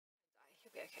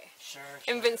okay. Sure.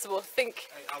 Invincible. Think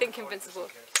invincible.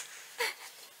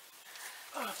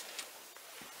 Are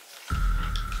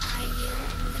you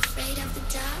afraid of the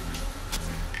dark?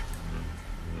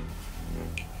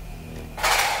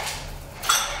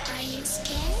 Are you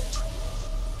scared?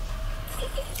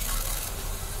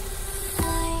 I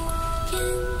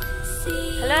can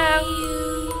see Hello?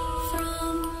 you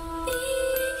from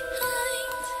behind.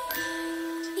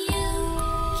 You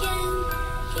can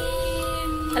hear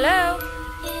me Hello?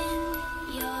 in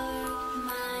your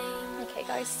mind. Okay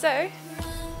guys, so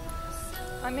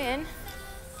I'm in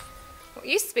what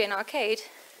used to be an arcade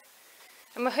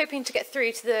and we're hoping to get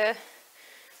through to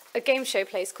a game show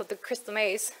place called the Crystal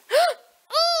Maze.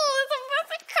 Oh, there's a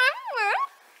massive camera!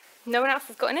 No one else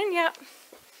has gotten in yet.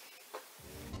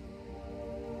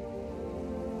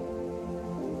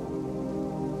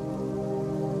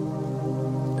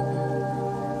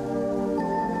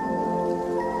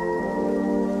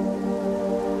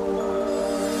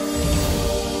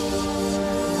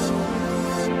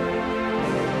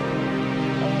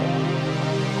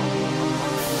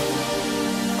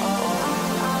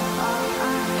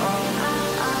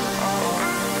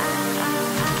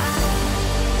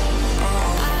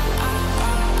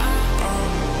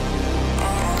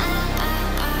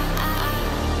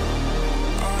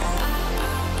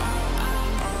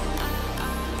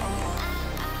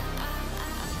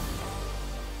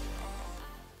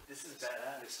 This is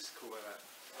badass. This is cool.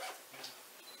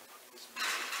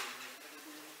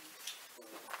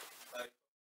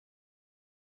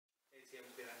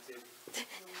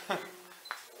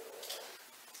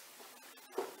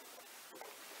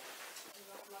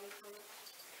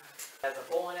 Has a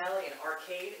bowling alley, an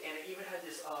arcade, and it even had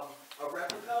this a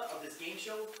replica of this game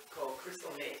show called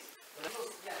Crystal Maze. Okay.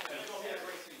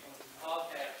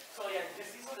 So yeah,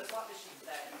 these are the slot machines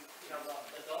that the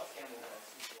adults gamble with.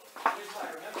 Here's why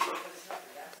I remember because it's not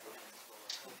the gas station.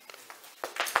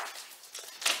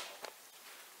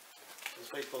 This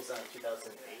place closed down in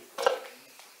 2008.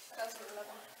 2011.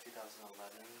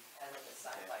 2011. And with the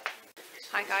sci-fi.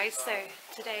 Hi guys, so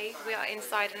today we are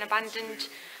inside an abandoned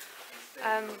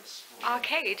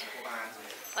arcade,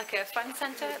 like a fun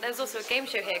centre. There's also a game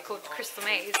show here called Crystal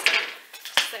Maze.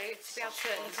 So to be able to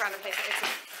look around a place like this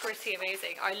is pretty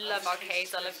amazing. I love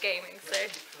arcades, I love gaming, so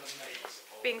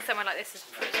being somewhere like this is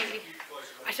pretty,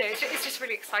 I don't know, it's just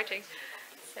really exciting.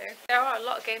 So there are a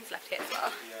lot of games left here as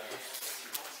well.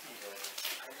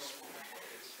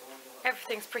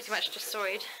 Everything's pretty much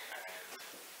destroyed.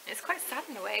 It's quite sad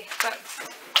in a way, but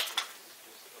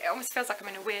it almost feels like I'm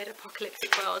in a weird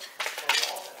apocalyptic world.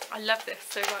 I love this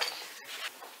so much.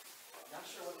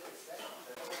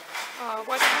 Oh,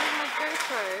 why don't I have my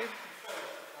GoPro?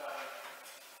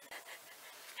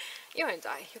 You won't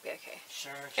die, you'll be okay.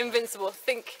 Sure. Invincible,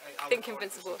 think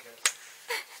invincible.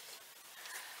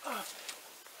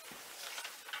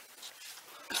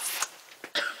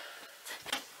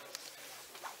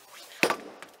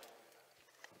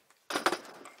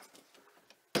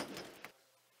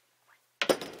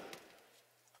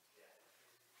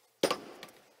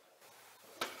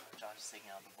 Josh is taking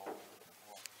out the bowl.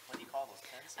 What do you call those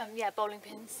pins? Yeah, bowling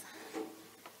pins.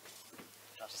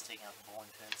 Josh is taking out the bowling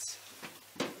pins.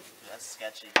 Dude, that's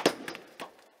sketchy.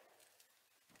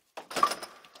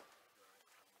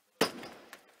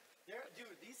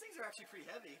 Dude, these things are actually pretty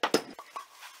heavy.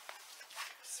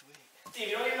 Sweet. Steve,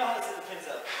 you don't even know how to set the pins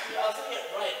up. Yeah, I was looking at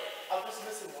right. I'm just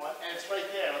missing one, and it's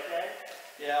right there, okay?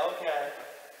 Yeah, okay.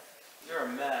 You're a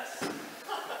mess.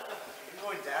 You're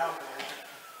going down, man.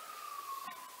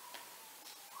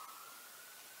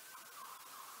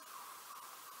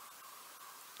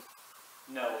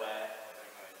 No way.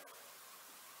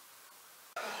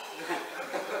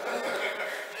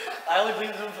 I only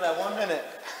believed in him for that 1 minute.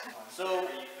 So,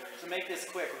 to make this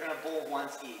quick, we're going to bowl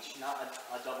once each, not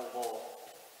a double bowl.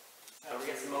 Whoever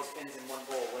gets the most pins in one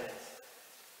bowl wins.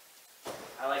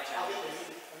 I like challenges.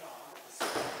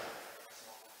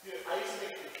 Dude, I used to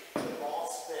make the ball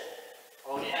spin.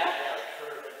 Oh yeah? Yeah, like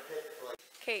curve and hit, like.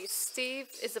 Okay, Steve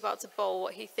is about to bowl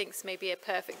what he thinks may be a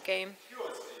perfect game.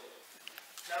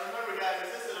 Now remember, guys,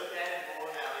 this is an abandoned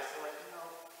bowling alley, so like,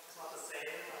 it's not the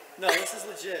same. No, this is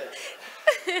legit.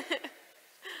 Wait,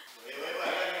 I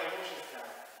got your emotions down.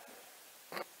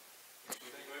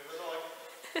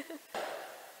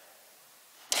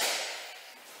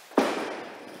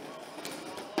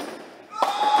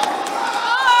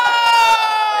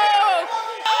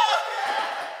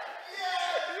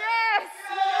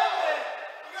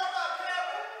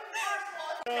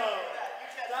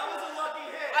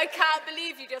 I can't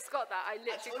believe you just got that. I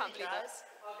literally can't believe it.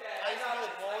 I used to be a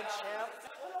bowling champ.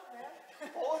 What up, man?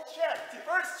 Bowling champ.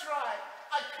 First try,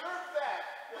 I curved that.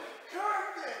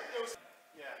 Curved it.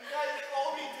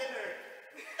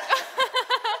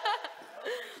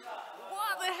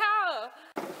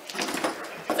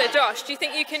 So Josh, do you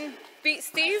think you can beat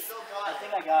Steve? I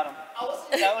think I got him.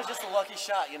 That was just a lucky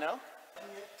shot, you know?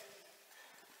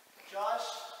 Josh,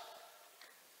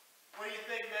 what do you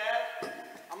think, man?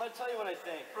 I'm gonna tell you what I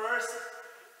think. First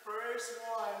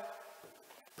one.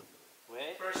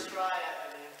 Wait. First try,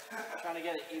 I mean. I'm trying to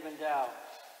get it evened out.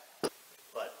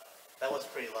 But that was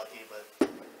pretty lucky, but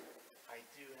I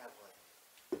do have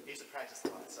like, I used to practice a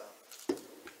lot, so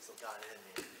still got it in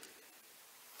me.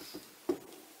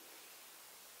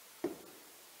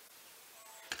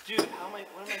 Dude, what am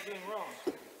I doing wrong?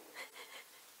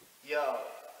 Yo,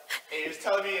 and he was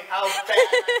telling me how bad I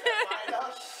set mine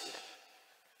up.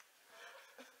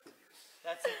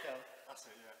 That's it though. That's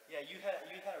it, yeah. Yeah, you had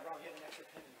it wrong. You had an extra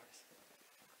pin in yours.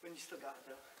 But you still got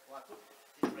it though. Well, I put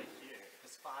it right here.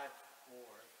 It's 5, 4.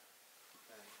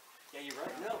 And Yeah, you're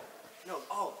right. No.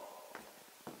 Oh.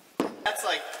 that's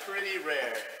like pretty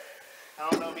rare. I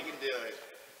don't know if he can do it.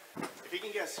 If he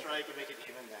can get a strike and make it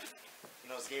even, then you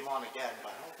know it's game on again.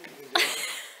 But I don't think he can do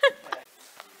it.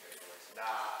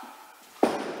 Nah.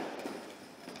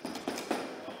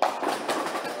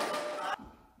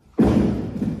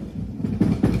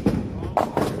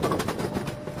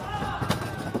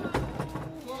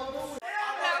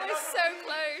 That was so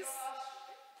close.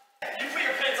 You put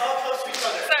your pins all close to each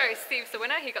other. So Steve's the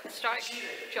winner, he got the strike.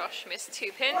 Josh missed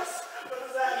 2 pins. What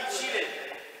is that? He cheated.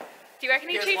 Do you reckon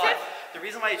he Here's cheated? why. The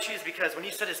reason why he cheated is because when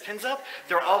he set his pins up,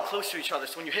 they're all close to each other.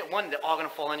 So when you hit one, they're all gonna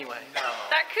fall anyway. No.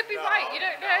 That could be No, right, you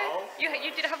don't know. no.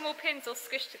 You did have more pins all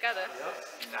squished together.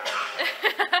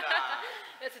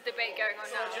 There's a debate going on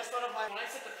So now. just thought of when I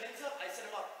set the pins up, I set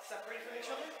them up separated from each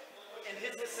other, and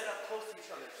his was set up close to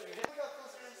each other. So you hit. Look how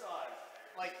close your pins are.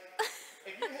 Like,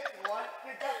 if you hit one,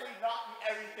 you're definitely knocking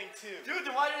everything too. Dude,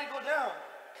 then why did it go down?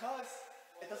 Because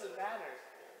it doesn't matter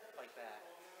like that.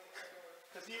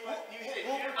 Because you hit it.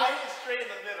 Well, I hit it straight in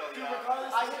the middle. Dude, yo.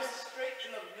 regardless I of hit it this- straight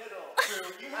in the middle.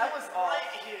 True. You hit I it was off. right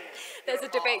here. There's a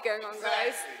You're debate off. going on,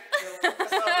 guys. Exactly.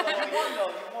 So, You won though.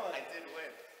 You won. I did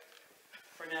win.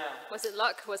 For now. Was it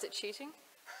luck? Was it cheating?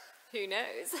 Who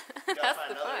knows? You gotta That's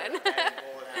find the another fun. hand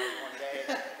bowl and have it one day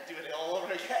and do it all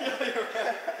over again.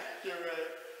 You're right.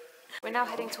 We're now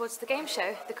heading towards the game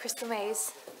show, the Crystal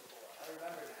Maze.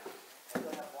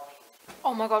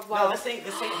 Oh my god, wow. No, this ain't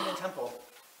Hidden Temple.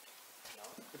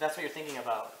 But that's what you're thinking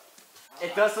about.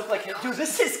 It does look like Dude,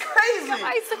 this is crazy!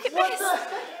 Guys, look at What this! the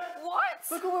heck? What?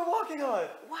 Look what we're walking on!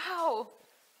 Wow.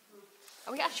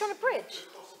 Are we actually on a bridge?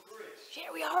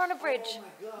 Yeah, we are on a bridge.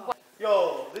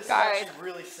 Yo, this Guys. is actually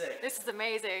really sick. This is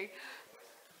amazing.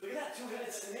 Look at that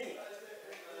two-headed snake.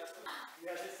 You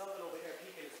guys did something over here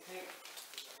peeking. It's pink.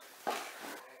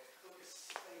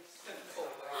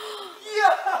 Yo!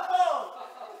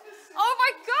 Oh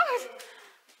my god!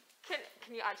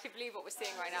 Can you actually believe what we're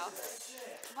seeing right now?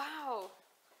 Wow.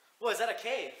 What, is that a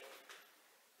cave?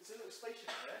 It's a little spaceship,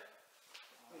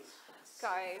 right?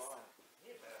 Guys.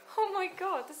 Oh my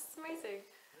god, this is amazing.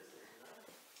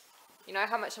 You know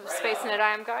how much of a space nerd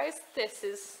I am, guys? This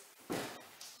is...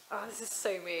 Oh, this is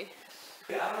so me.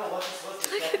 I don't know what this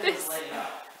was. Look at this.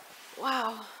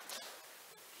 Wow.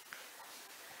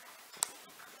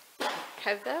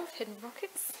 Have there hidden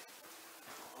rockets?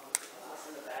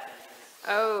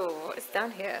 Oh, it's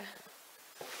down here.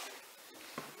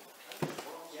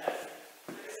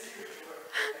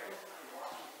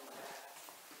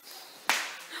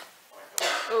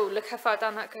 Oh, look how far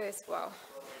down that goes. Wow.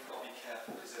 Be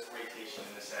careful because there's radiation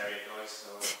in this area, guys,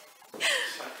 so...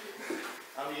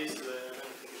 I'm used to it.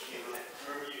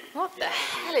 What the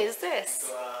hell is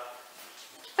this?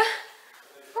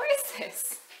 What is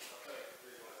this?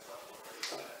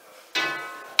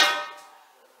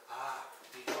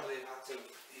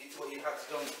 What you had to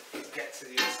do is get to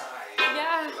the inside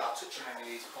Yeah. without touching any of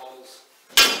these poles.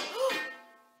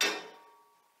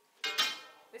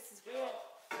 This is weird.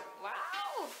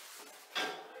 Wow.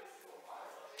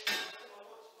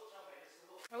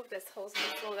 Oh, there's holes in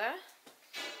the floor there.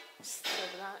 Just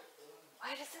over that.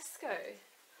 Where does this go?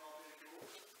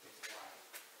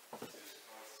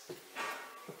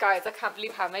 Guys, I can't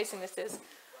believe how amazing this is.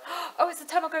 Oh, it's a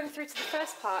tunnel going through to the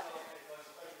first part.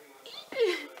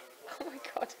 Oh my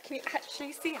god, can you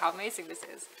actually see how amazing this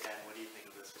is? Dan, what do you think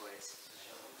of this place?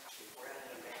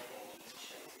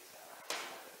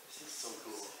 This is so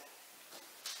cool.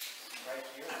 Right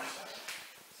here.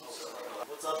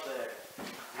 What's up there?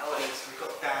 Helen, we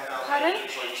got down now. Pardon?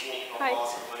 It's like just walking on Hi.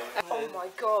 bars and playing. Oh my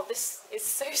god, this is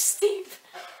so steep.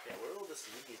 Yeah, where will this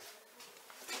lead?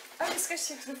 Oh, this goes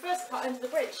to the first part under the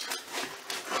bridge.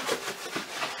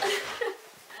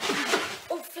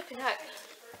 Oh, flipping heck.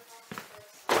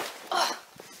 Oh.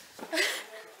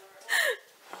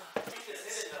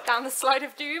 Down the slide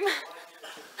of doom.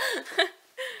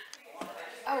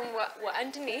 Oh, we're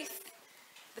underneath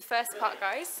the first part,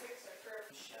 guys.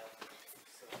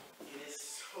 It is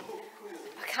so cool.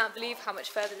 I can't believe how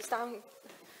much further it's down.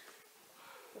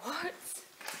 What? It's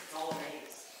all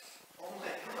amazing. Oh my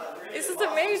god. This is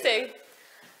amazing.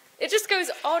 It just goes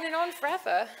on and on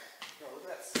forever. Yo, look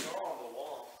at that snow on the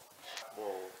wall.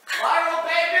 Whoa. Viral,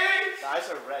 baby! The eyes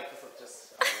are red because of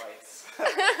just lights.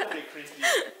 Pretty creepy.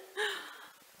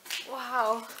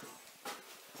 Wow.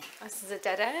 This is a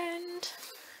dead end.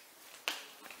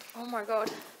 Oh my god.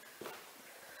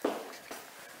 What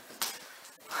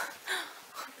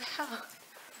the hell?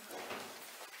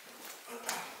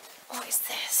 What is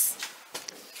this?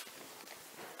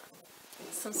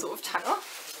 Some sort of tunnel?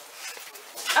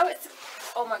 Oh, it's...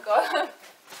 Oh my god.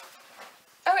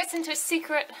 Oh, it's into a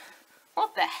secret...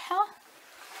 What the hell?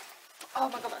 Oh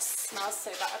my god, that smells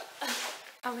so bad.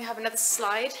 And we have another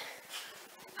slide.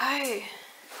 Oh.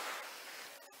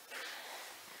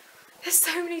 There's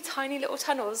so many tiny little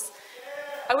tunnels.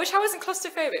 I wish I wasn't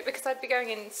claustrophobic because I'd be going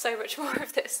in so much more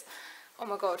of this. Oh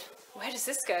my god, where does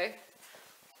this go?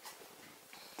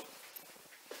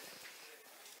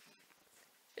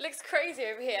 It looks crazy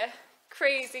over here.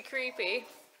 Crazy creepy.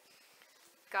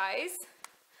 Guys,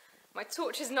 my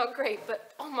torch is not great,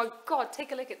 but oh my god,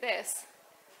 take a look at this.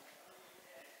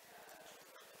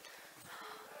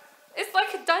 It's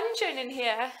like a dungeon in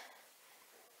here.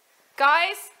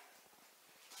 Guys.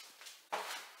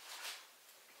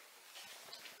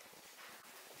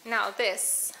 Now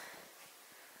this.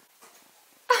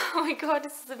 Oh my god,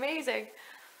 this is amazing.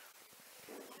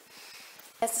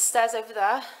 There's the stairs over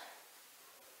there.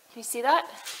 Can you see that?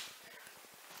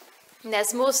 And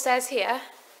there's more stairs here.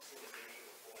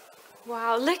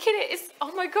 Wow, look at it. It's,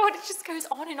 oh my god, it just goes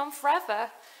on and on forever.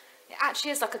 It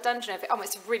actually is like a dungeon over it. Oh,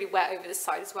 it's really wet over this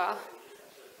side as well.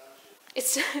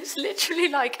 It's literally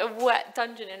like a wet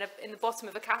dungeon in the bottom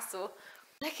of a castle.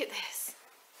 Look at this.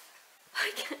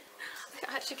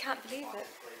 I actually can't believe it.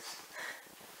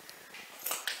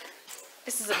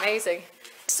 This is amazing.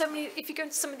 So many, if you go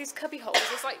into some of these cubby holes,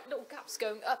 there's like little gaps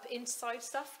going up inside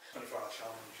stuff. 24-hour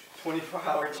challenge.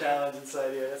 24-hour challenge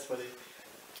inside here, that's funny.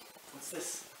 What's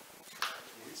this?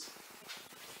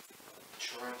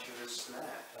 Tarantula snare.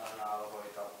 No, I'll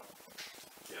avoid that one.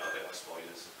 Yeah, I bet that's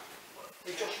spiders.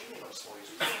 Hey Josh, you know spiders.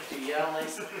 Dude, yeah, I don't like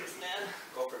spiders, man.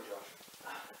 Go for it, Josh.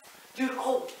 Dude,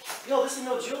 oh, yo, this is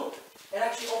no joke. It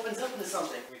actually opens up into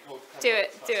something. Do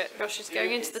it, do it. Josh is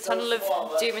going into the tunnel of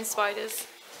doom and spiders.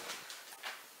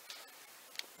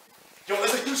 Yo,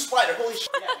 there's a huge spider. Holy shit.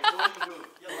 Yeah, dude, don't even move.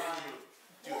 Yo, where are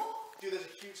you? Dude, there's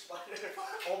a huge spider.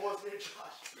 Almost near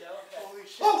Josh. Yeah, okay. Holy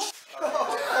shit. Oh, oh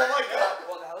my god.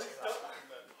 What the hell is that?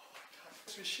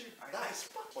 We shoot. Nice. It's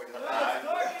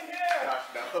dark in here! Josh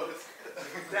knows.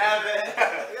 Damn it!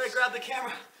 You gotta grab the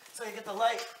camera so you get the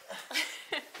light.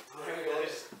 There he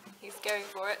goes. He's going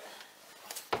for it.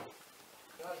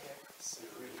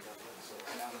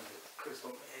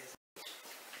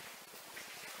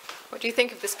 What do you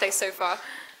think of this place so far?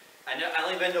 I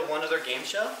only been to one other game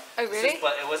show. Oh, really?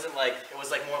 But it wasn't like, it was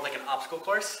like more like an obstacle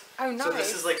course. Oh, nice. So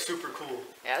this is like super cool.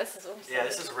 Yeah, this is awesome. Yeah,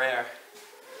 this is rare.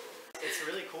 It's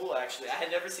really cool actually. I had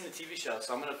never seen the TV show,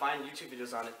 so I'm gonna find YouTube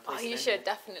videos on it. Oh, place it you in should, here.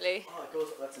 definitely. Oh, it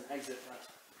goes, that's an exit.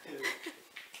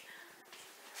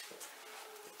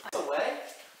 Away?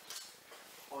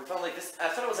 Oh, we found like this, I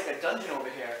thought it was like a dungeon over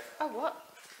here. Oh, what?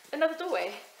 Another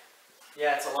doorway?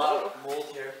 Yeah, it's a lot of mold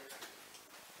here.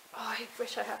 Oh, I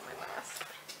wish I had my mask.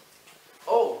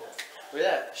 Oh, look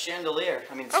at that chandelier.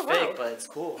 I mean, it's Oh, wow. fake, but it's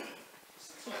cool.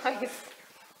 Nice.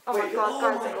 Oh my Wait, god, oh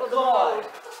guys, my look at God. the mold.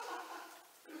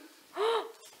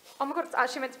 Oh my god, it's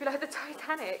actually meant to be like the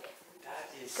Titanic. That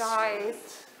is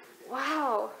Guys.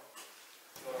 Wow.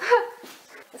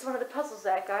 It's one of the puzzles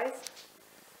there, guys.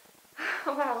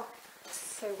 Wow. This is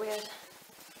so weird.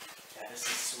 Yeah, this is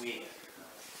sweet.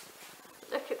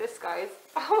 Look at this, guys.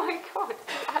 Oh my god,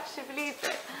 I actually believe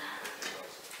it.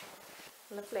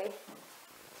 Lovely.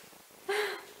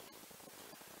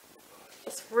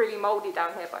 It's really mouldy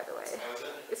down here, by the way.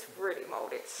 It's really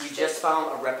mouldy. We just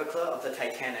found a replica of the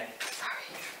Titanic. Sorry.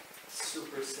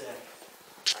 Super sick.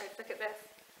 Guys, look at this.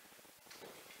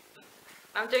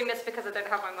 I'm doing this because I don't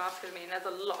have my mask with me and there's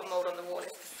a lot of mould on the wall.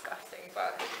 It's disgusting,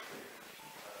 but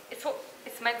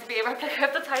it's meant to be a replica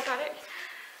of the Titanic.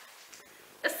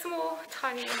 A small,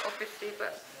 tiny one, obviously,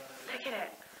 but look at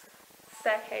it.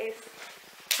 Staircase.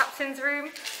 Captain's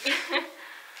room.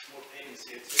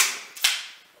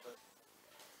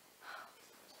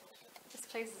 This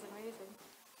place is amazing.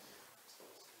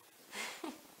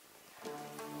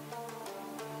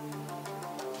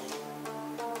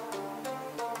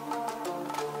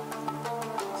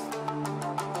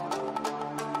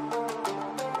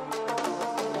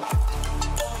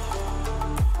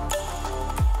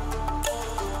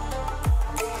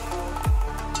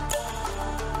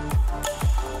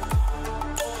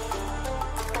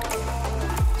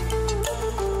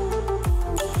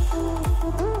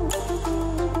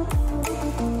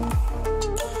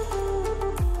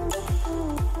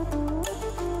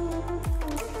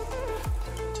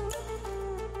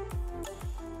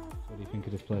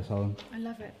 place, Helen? I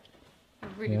love it. I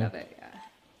really Yeah. love it, yeah.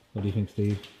 What do you think,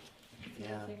 Steve?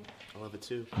 Yeah, I love it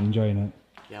too. You enjoying it?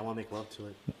 Yeah, I want to make love to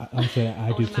it. Honestly, I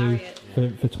do wanna too. marry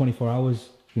it. For 24 hours,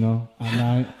 you know, at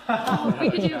night. Oh, we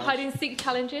could do hide and seek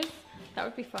challenges. That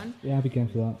would be fun. Yeah, I'd be game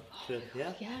for that. Good.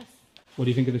 Yeah. Yes. What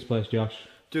do you think of this place, Josh?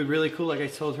 Dude, really cool. Like I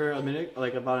told her about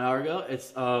an hour ago,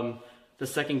 it's the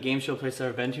second game show place I've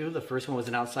ever been to. The first one was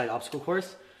an outside obstacle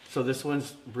course. So this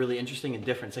one's really interesting and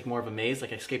different. It's like more of a maze,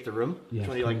 like escape the room. Yeah, Which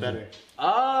one do you like better?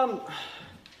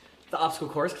 The obstacle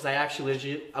course, because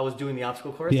I was doing the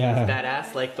obstacle course. Yeah. It's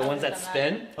badass, like the ones that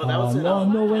spin. Oh, that was it. no,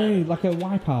 no way! Like a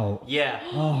wipeout. Yeah.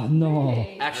 Oh no!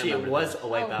 Really? Actually, it was a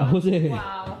wipeout. Was it?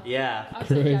 Wow. Yeah. I'm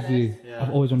so Crazy! jealous. Yeah. I've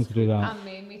always wanted to do that.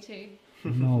 And me too.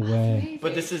 No way! Amazing.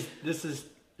 But this is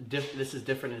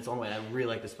different in its own way. I really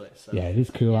like this place. So. Yeah, it is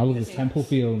cool. I love the temple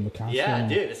feel and the castle. Yeah,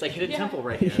 dude, it's like hidden temple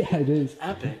right here. Yeah, it is.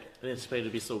 Epic. I didn't expect it to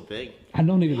be so big. I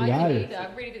don't even I got didn't it. either.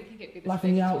 I really didn't think it'd be this Like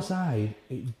big from the at all. outside,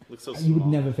 Looks so you would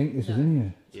small. never think this was in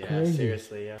here. It's Yeah, crazy.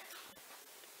 seriously, yeah.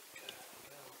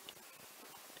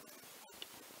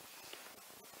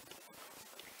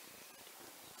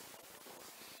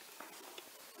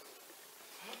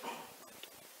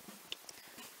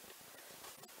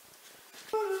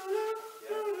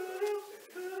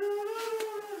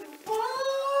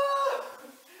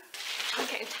 I'm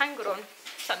getting tangled on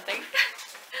something.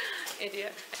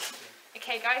 Idiot.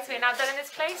 Okay guys, we're now done in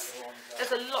this place.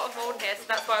 There's a lot of mold here, so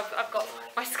that's why I've got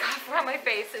my scarf around my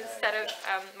face instead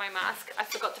of my mask. I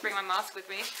forgot to bring my mask with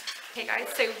me. Okay guys,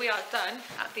 so we are done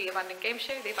at the abandoned game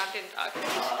show, the abandoned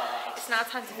arcade. It's now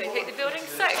time to vacate the building,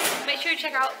 so make sure you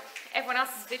check out everyone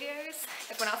else's videos,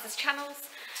 everyone else's channels,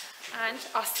 and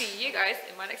I'll see you guys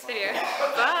in my next video.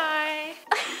 Bye!